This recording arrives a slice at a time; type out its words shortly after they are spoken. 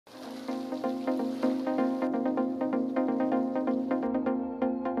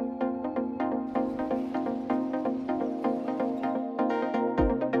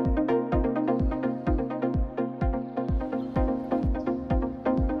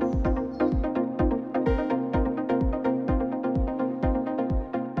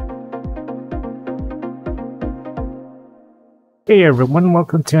Hey everyone,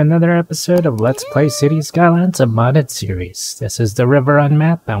 welcome to another episode of Let's Play Cities Skylines, a modded series. This is the River on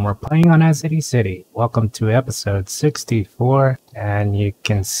map and we're playing on Azity City. Welcome to episode 64, and you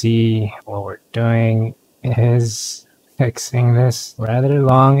can see what we're doing is fixing this rather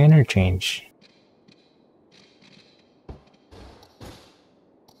long interchange.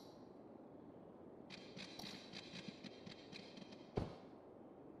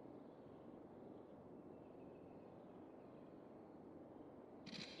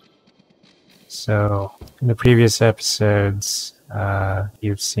 So, in the previous episodes,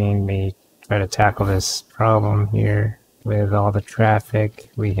 you've seen me try to tackle this problem here with all the traffic.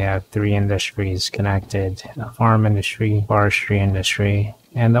 We have three industries connected: the farm industry, forestry industry,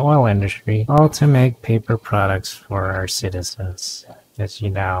 and the oil industry, all to make paper products for our citizens. As you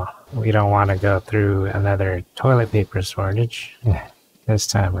know, we don't want to go through another toilet paper shortage this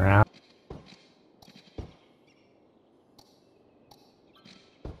time around.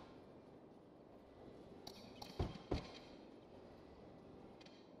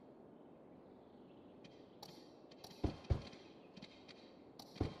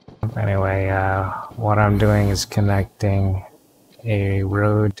 Anyway, what I'm doing is connecting a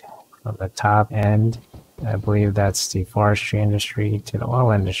road from the top end. I believe that's the forestry industry to the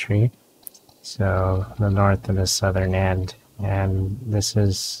oil industry. So the north and the southern end. And this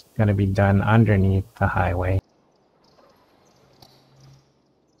is going to be done underneath the highway.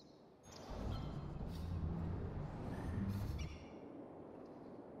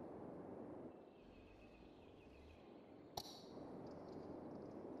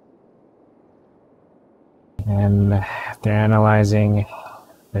 And after analyzing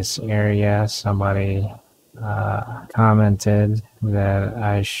this area, somebody commented that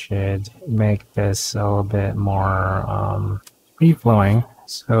I should make this a little bit more free-flowing.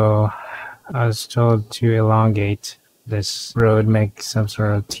 So I was told to elongate this road, make some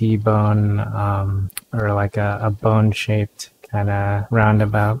sort of T-bone or like a bone-shaped kind of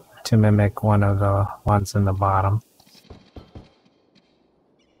roundabout to mimic one of the ones in the bottom.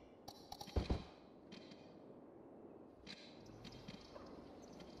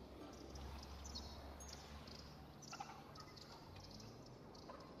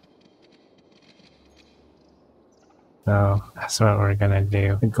 So that's what we're gonna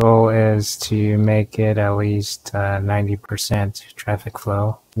do. The goal is to make it at least 90% traffic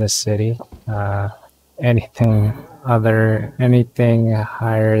flow in the city. Anything higher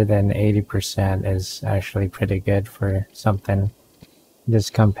than 80% is actually pretty good for something this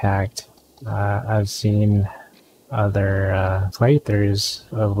compact. I've seen other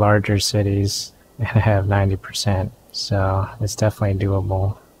playthroughs of larger cities and have 90%, so it's definitely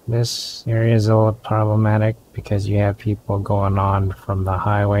doable. This area is a little problematic because you have people going on from the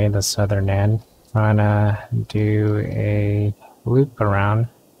highway, the southern end, trying to do a loop around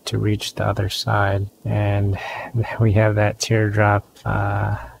to reach the other side. And we have that teardrop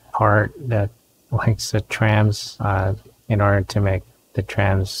part that links the trams in order to make the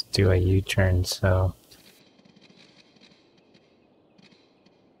trams do a U-turn. So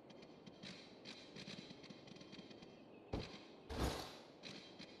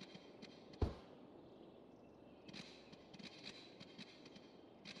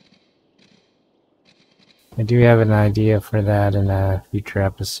I do have an idea for that in a future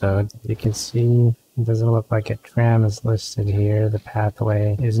episode. You can see it doesn't look like a tram is listed here. The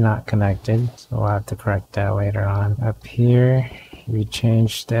pathway is not connected, so we'll have to correct that later on. Up here, we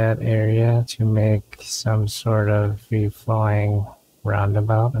changed that area to make some sort of free-flowing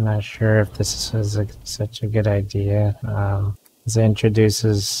roundabout. I'm not sure if this is such a good idea. It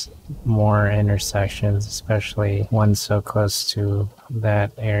introduces more intersections, especially one so close to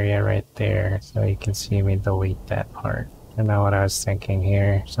that area right there. So you can see me delete that part. I know what I was thinking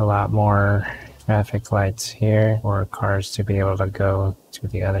here. There's a lot more traffic lights here for cars to be able to go to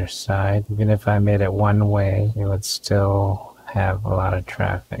the other side. Even if I made it one way, it would still have a lot of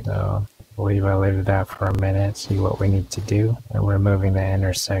traffic. So I believe I leave that for a minute, see what we need to do. And removing the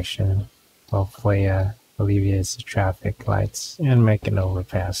intersection, hopefully alleviates the traffic lights and make an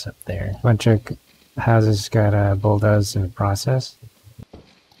overpass up there. A bunch of houses got bulldozed in the process.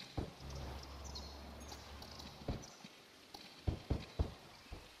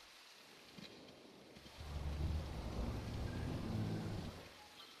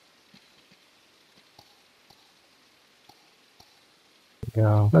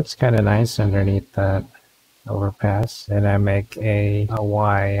 Go. Looks kind of nice underneath that overpass. Then I make a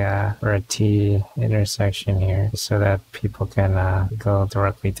Y or a T intersection here so that people can go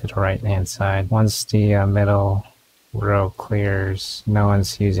directly to the right hand side. Once the middle row clears, no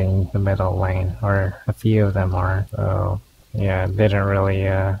one's using the middle lane, or a few of them are. So Yeah, it didn't really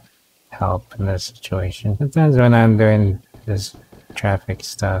help in this situation. Sometimes when I'm doing this traffic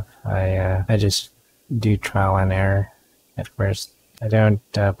stuff, I just do trial and error at first. I don't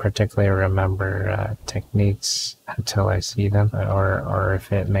particularly remember techniques until I see them, or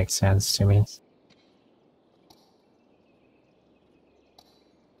if it makes sense to me.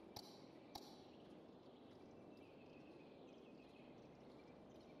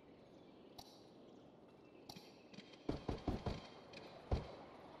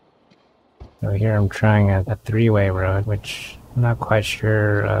 So here I'm trying a three-way road, which I'm not quite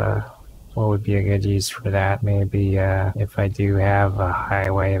sure what would be a good use for that. Maybe if I do have a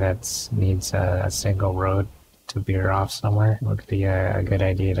highway that needs a single road to veer off somewhere, it would be a good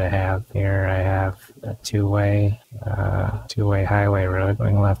idea to have. Here I have a two-way highway road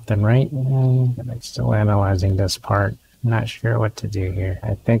going left and right, and I'm still analyzing this part. Not sure what to do here.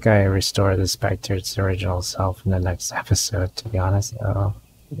 I think I restore this back to its original self in the next episode, to be honest.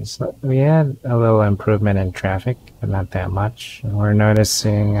 So we had a little improvement in traffic, but not that much. And we're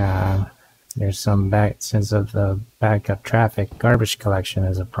noticing there's some since of the backup traffic, garbage collection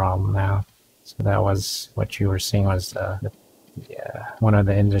is a problem now. So that was what you were seeing was one of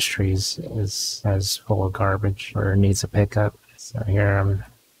the industries has full of garbage or needs a pickup. So here I'm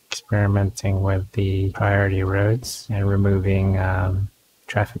experimenting with the priority roads and removing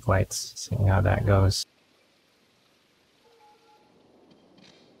traffic lights, seeing how that goes.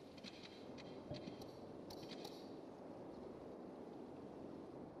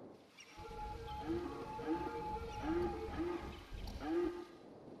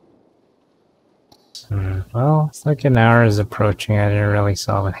 Well, it's like an hour is approaching. I didn't really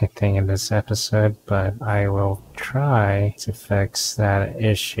solve anything in this episode, but I will try to fix that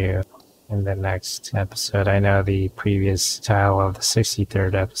issue in the next episode. I know the previous title of the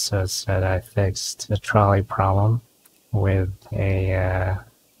 63rd episode said I fixed the trolley problem with a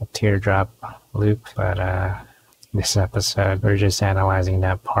teardrop loop, but this episode we're just analyzing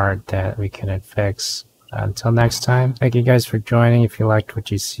that part that we couldn't fix. Until next time, thank you guys for joining. If you liked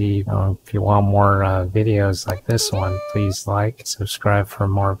what you see, if you want more videos like this one, please like, subscribe for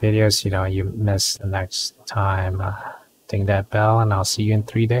more videos. You miss the next time. Ding that bell, and I'll see you in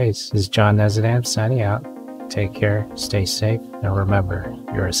 3 days. This is Nezodam signing out. Take care, stay safe, and remember,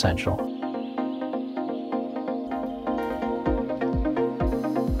 you're essential.